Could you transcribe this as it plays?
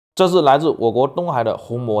这是来自我国东海的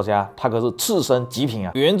红魔虾，它可是刺身极品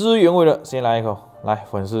啊，原汁原味的。先来一口，来，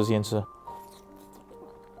粉丝先吃。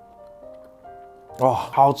哇，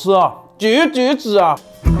好吃啊，绝子啊！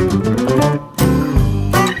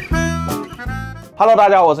 Hello， 大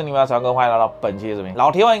家好，我是你们的小哥，欢迎来到本期的视频。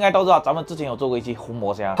老铁们应该都知道，咱们之前有做过一期红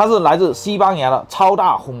魔虾，它是来自西班牙的超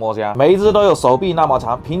大红魔虾，每一只都有手臂那么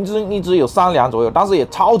长，平均一只有3两左右，但是也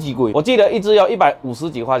超级贵，我记得一只要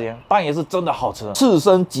150几块钱，但也是真的好吃，刺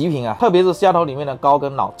身极品啊！特别是虾头里面的膏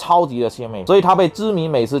跟脑，超级的鲜美，所以它被知名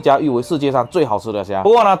美食家誉为世界上最好吃的虾。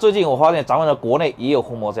不过呢，最近我发现咱们的国内也有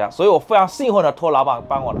红魔虾，所以我非常兴奋的托老板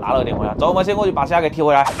帮我拿了点回来。走，我们先过去把虾给提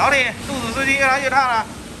回来。老铁，肚子最近越来越大了。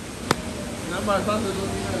 230多斤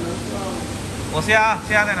的能上。我虾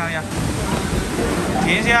在哪里啊？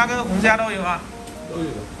甜虾跟红虾都有啊。都有。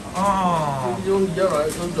哦。有你要来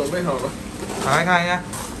都准备好了。打开看一下。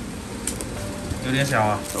有点小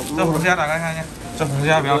啊。这红虾打开看一下。这红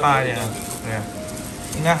虾比较大一点。对呀。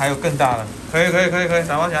应该还有更大的。可以，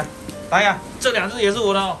打包起来。打一下。这2只也是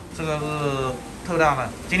我的哦。这个是特大的，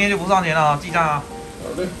今天就不上钱了啊，记账啊。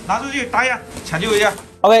好的。拿出去打一下，抢救一下。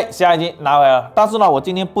 OK， 虾已经拿回来了，但是呢，我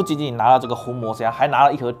今天不仅仅拿了这个红魔虾，还拿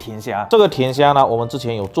了一盒甜虾。这个甜虾呢，我们之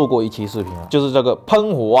前有做过一期视频，就是这个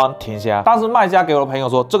喷火湾甜虾。但是卖虾给我的朋友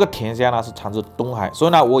说，这个甜虾呢是产自东海，所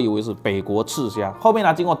以呢，我以为是北国赤虾。后面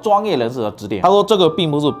呢，经过专业人士的指点，他说这个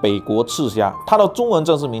并不是北国赤虾，它的中文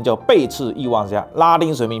正式名叫背刺亿万虾，拉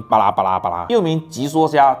丁水名巴拉巴拉巴拉，又名极缩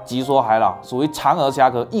虾、极缩海老，属于长颌虾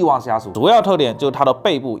科亿万虾属。主要特点就是它的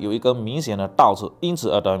背部有一根明显的倒刺，因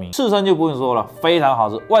此而得名。刺身就不用说了，非常好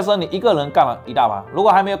吃。 外甥你一个人干了一大盘，如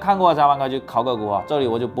果还没有看过的小伙伴可以去考个股啊，这里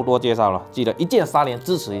我就不多介绍了，记得一键3连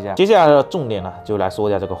支持一下。接下来的重点呢，就来说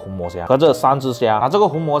一下这个红魔虾和这3只虾。这个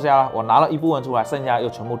红魔虾呢，我拿了一部分出来，剩下又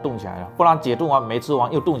全部冻起来了，不然解冻完没吃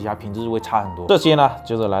完又冻起来，品质就会差很多。这些呢，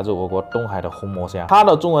就是来自我国东海的红魔虾，它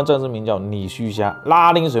的中文正式名叫拟须虾，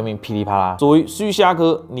拉丁水名噼里啪啦，属于须虾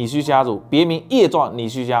科拟须虾属，别名叶状拟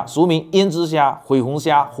须虾，俗名胭脂虾、悔红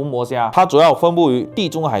虾、红魔虾。它主要分布于地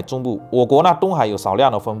中海中部，我国呢东海有少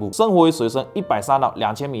量的分布。 生活于水深130到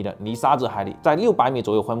2000米的泥沙质海里，在600米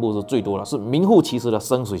左右分布是最多的，是名副其实的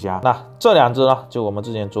深水虾。那这2只呢，就我们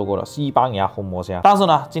之前做过的西班牙红魔虾。但是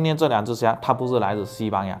呢，今天这2只虾它不是来自西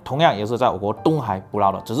班牙，同样也是在我国东海捕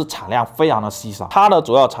捞的，只是产量非常的稀少。它的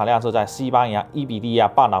主要产量是在西班牙伊比利亚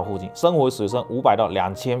半岛附近，生活于水深500到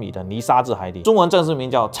2000米的泥沙质海底。中文正式名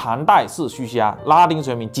叫长带式须虾，拉丁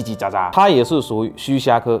水名叽叽喳喳。它也是属于须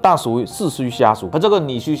虾科，但属于似须虾属。和这个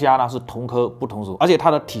拟须虾呢是同科不同属，而且它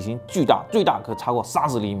的体型巨大，最大可超过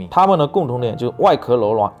30厘米。它们的共同点就是外壳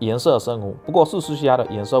柔软，颜色深红。不过似须虾的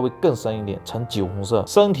颜色会更深一点，呈酒红色，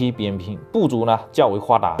身体扁平，部足呢较为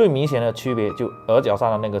发达。最明显的区别就额角上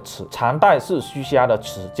的那个齿，长带式须虾的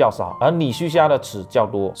齿较少，而拟须虾的齿较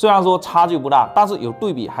多。虽然说差距不大，但是有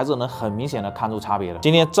对比还是能很明显的看出差别的。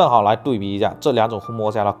今天正好来对比一下这2种红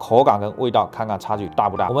魔虾的口感跟味道，看看差距大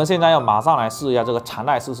不大。我们现在要马上来试一下这个长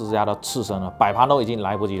带式虾的刺身了，摆盘都已经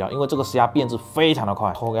来不及了，因为这个虾变质非常的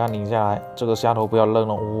快。头给它拧下来，这个虾头不要扔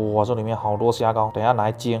了。哇，这里面好多虾膏，等一下拿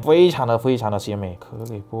来煎，非常的鲜美。壳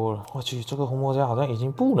给剥了，我去，这个红魔虾好像已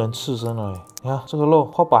经不能刺身了哎。你看这个肉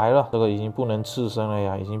泡白了，这个已经不能刺身了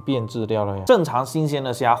呀，已经变质掉了呀。正常新鲜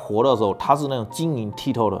的虾活的时候，它是那种晶莹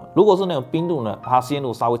剔透的；如果是那种冰冻的，它鲜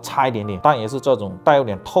度稍微差一点点，但也是这种带有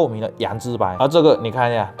点透明的羊脂白。而这个你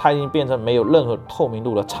看一下，它已经变成没有任何透明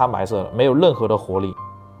度的苍白色了，没有任何的活力。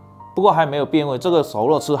 不过还没有变味，这个熟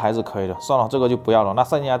了吃还是可以的。算了，这个就不要了。那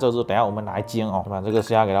剩下这只，等一下我们拿来煎哦。把这个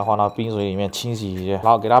虾给它放到冰水里面清洗一下，然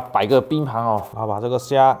后给它摆个冰盘哦，然后把这个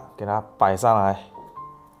虾给它摆上来，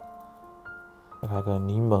来个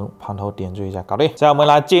柠檬盘头点缀一下，搞定。现在我们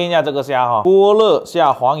来煎一下这个虾哈，锅热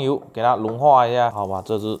下黄油，给它融化一下。好，把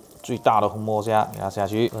这只最大的红魔虾给它下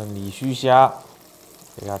去，拟须虾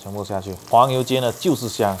给它全部下去。黄油煎的就是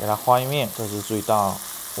香，给它翻一面，这是最大的。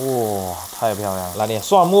 哇，太漂亮了！来点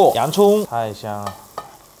蒜末、洋葱，太香了。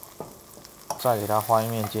再给它翻一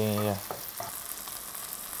面煎一下，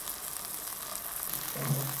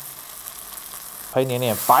配一点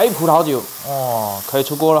点白葡萄酒，哦，可以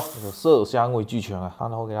出锅了。这个色香味俱全啊，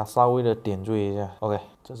然后给它稍微的点缀一下。OK，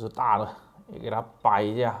 这是大的，也给它摆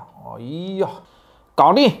一下。哎呀，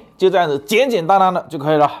搞定，就这样子，简简单单的就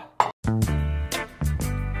可以了。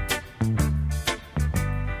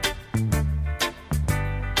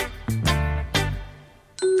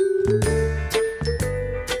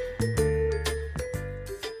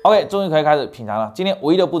 OK， 终于可以开始品尝了。今天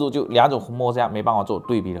唯一的不足就2种红魔虾没办法做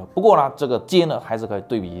对比了。不过呢，这个煎呢还是可以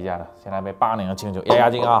对比一下的。先来杯8年的清酒压压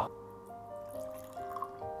惊啊！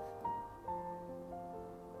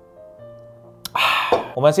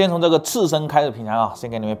我们先从这个刺身开始品尝啊，先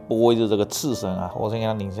给你们剥一只这个刺身啊，我先给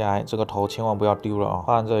它拧下来，这个头千万不要丢了啊，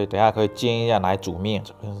放在这里，等一下可以煎一下来煮面。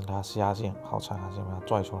这边是它虾线，好长啊，先把它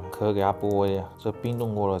拽出来，壳给它剥一下，这冰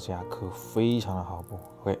冻过的虾壳非常的好剥。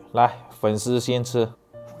OK， 来，粉丝先吃。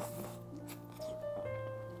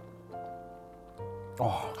哇、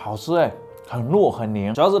哦，好吃哎，很糯很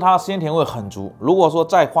黏，主要是它鲜甜味很足。如果说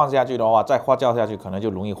再放下去的话，再发酵下去，可能就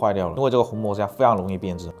容易坏掉了，因为这个红魔虾非常容易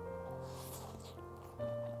变质。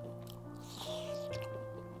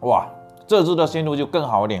哇，这只的鲜度就更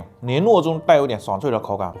好一点，黏糯中带有点爽脆的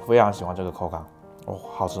口感，我非常喜欢这个口感。哦，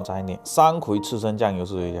好吃，沾一点3葵刺身酱油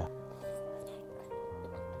试一下。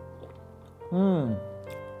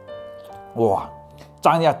哇，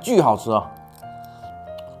蘸一下巨好吃啊！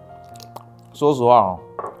说实话哦，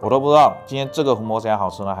我都不知道今天这个红魔虾好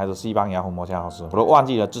吃呢，还是西班牙红魔虾好吃，我都忘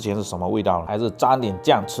记了之前是什么味道了。还是沾点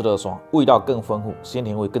酱吃得爽，味道更丰富，鲜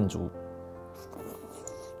甜味更足。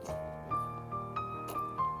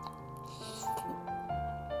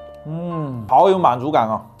好有满足感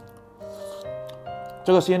哦。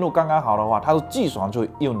这个鲜度刚刚好的话，它是既爽脆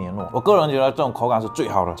又黏糯，我个人觉得这种口感是最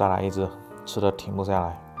好的。再来一只，吃的停不下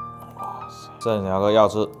来。哇塞，这两个要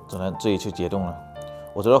吃只能自己去解冻了。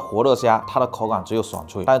我觉得活的虾它的口感只有爽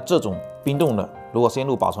脆，但是这种冰冻的，如果鲜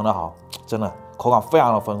度保存的好，真的口感非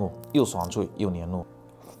常的丰富，又爽脆又黏糯。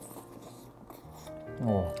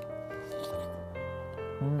哦，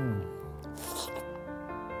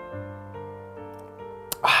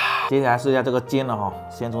接下来试一下这个煎的哈，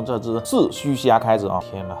先从这只刺须虾开始啊！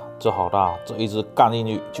天哪，这好大，这一只干进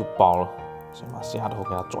去就饱了。先把虾头给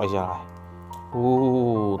它拽下来。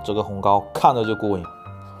哦，这个红膏看着就过瘾。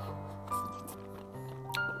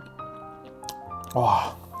哇，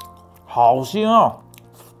好鲜啊！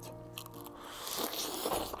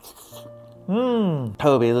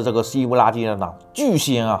特别是这个西不拉几的脑，巨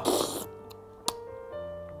鲜啊！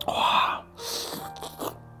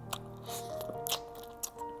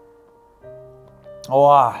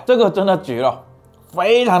哇，这个真的绝了，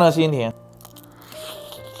非常的鲜甜。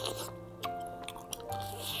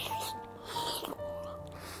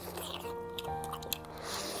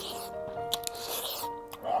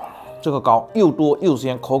这个膏又多又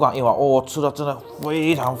鲜，口感又好，哦，吃的真的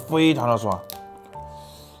非常非常的爽。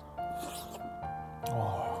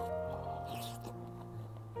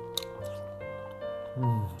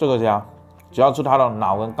这个虾只要吃它的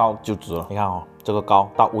脑跟膏就值了。你看哦，这个膏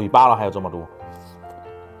到尾巴了还有这么多，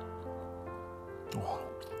哇，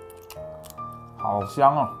好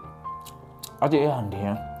香啊！而且也很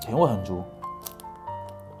甜，甜味很足，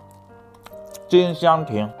煎香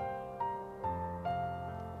甜。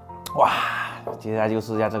哇，接下来就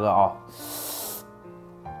试一下这个哦。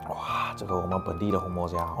哇，这个我们本地的红魔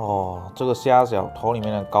虾哦，这个虾小头里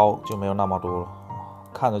面的膏就没有那么多了，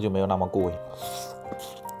看着就没有那么过瘾。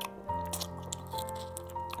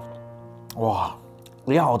哇，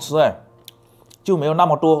也好吃哎，就没有那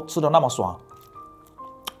么多，吃的那么爽，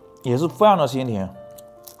也是非常的鲜甜。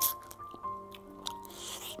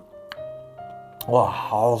哇，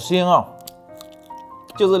好鲜啊！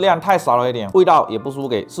就是量太少了一点，味道也不输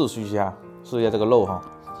给刺须虾。试一下这个肉哈，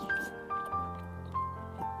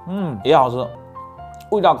也好吃，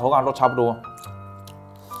味道口感都差不多。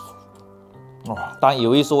哇，但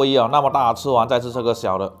有一说一啊，那么大吃完再吃这个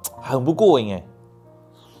小的，很不过瘾哎。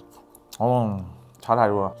差太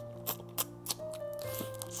多了。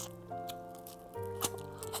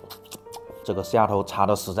这个虾头差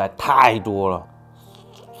的实在太多了。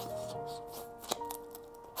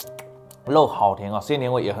肉好甜啊，鲜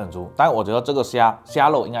甜味也很足，但我觉得这个虾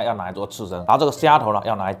肉应该要拿来做刺身，然后这个虾头呢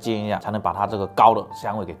要拿来煎一下，才能把它这个膏的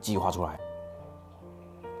香味给激发出来。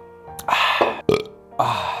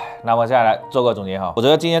那么接下来做个总结哈，我觉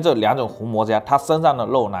得今天这两种红魔虾，它身上的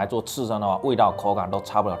肉拿来做刺身的话，味道口感都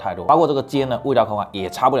差不了太多，包括这个煎呢，味道口感也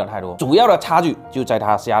差不了太多。主要的差距就在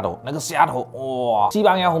它虾头，那个虾头哇，西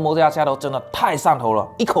班牙红魔虾虾头真的太上头了，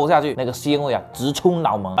一口下去那个鲜味啊直冲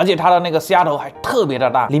脑门，而且它的那个虾头还特别的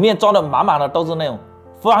大，里面装的满满的都是那种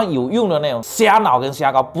非常有用的那种虾脑跟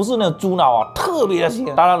虾膏，不是那种猪脑啊，特别的鲜。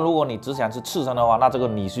当然，如果你只想吃刺身的话，那这个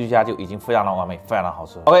女须虾就已经非常的完美，非常的好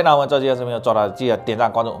吃。OK， 那我们这期的视频就做到，记得点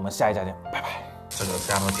赞关注，我们下一期再见，拜拜。这个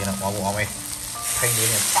虾头煎的完不完美？配一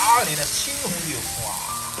点8年的青红酒，哇，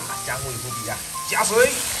香味无比啊！加水，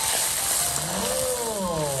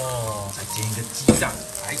再煎一个鸡蛋，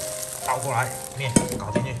来倒过来，面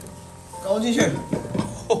搞进去，搞进去，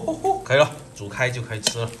可以了，煮开就可以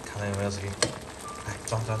吃了，看看有没有水。来，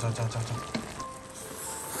装！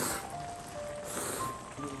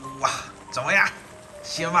哇，怎么样？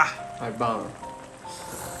鲜吧？太棒了！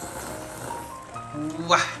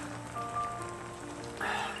哇！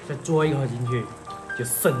再嘬一口进去，就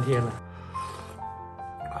升天了。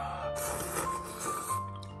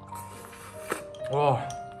哇！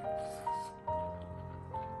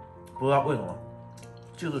不知道为什么，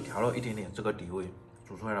就是调了一点点这个底味，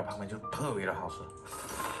煮出来的泡面就特别的好吃。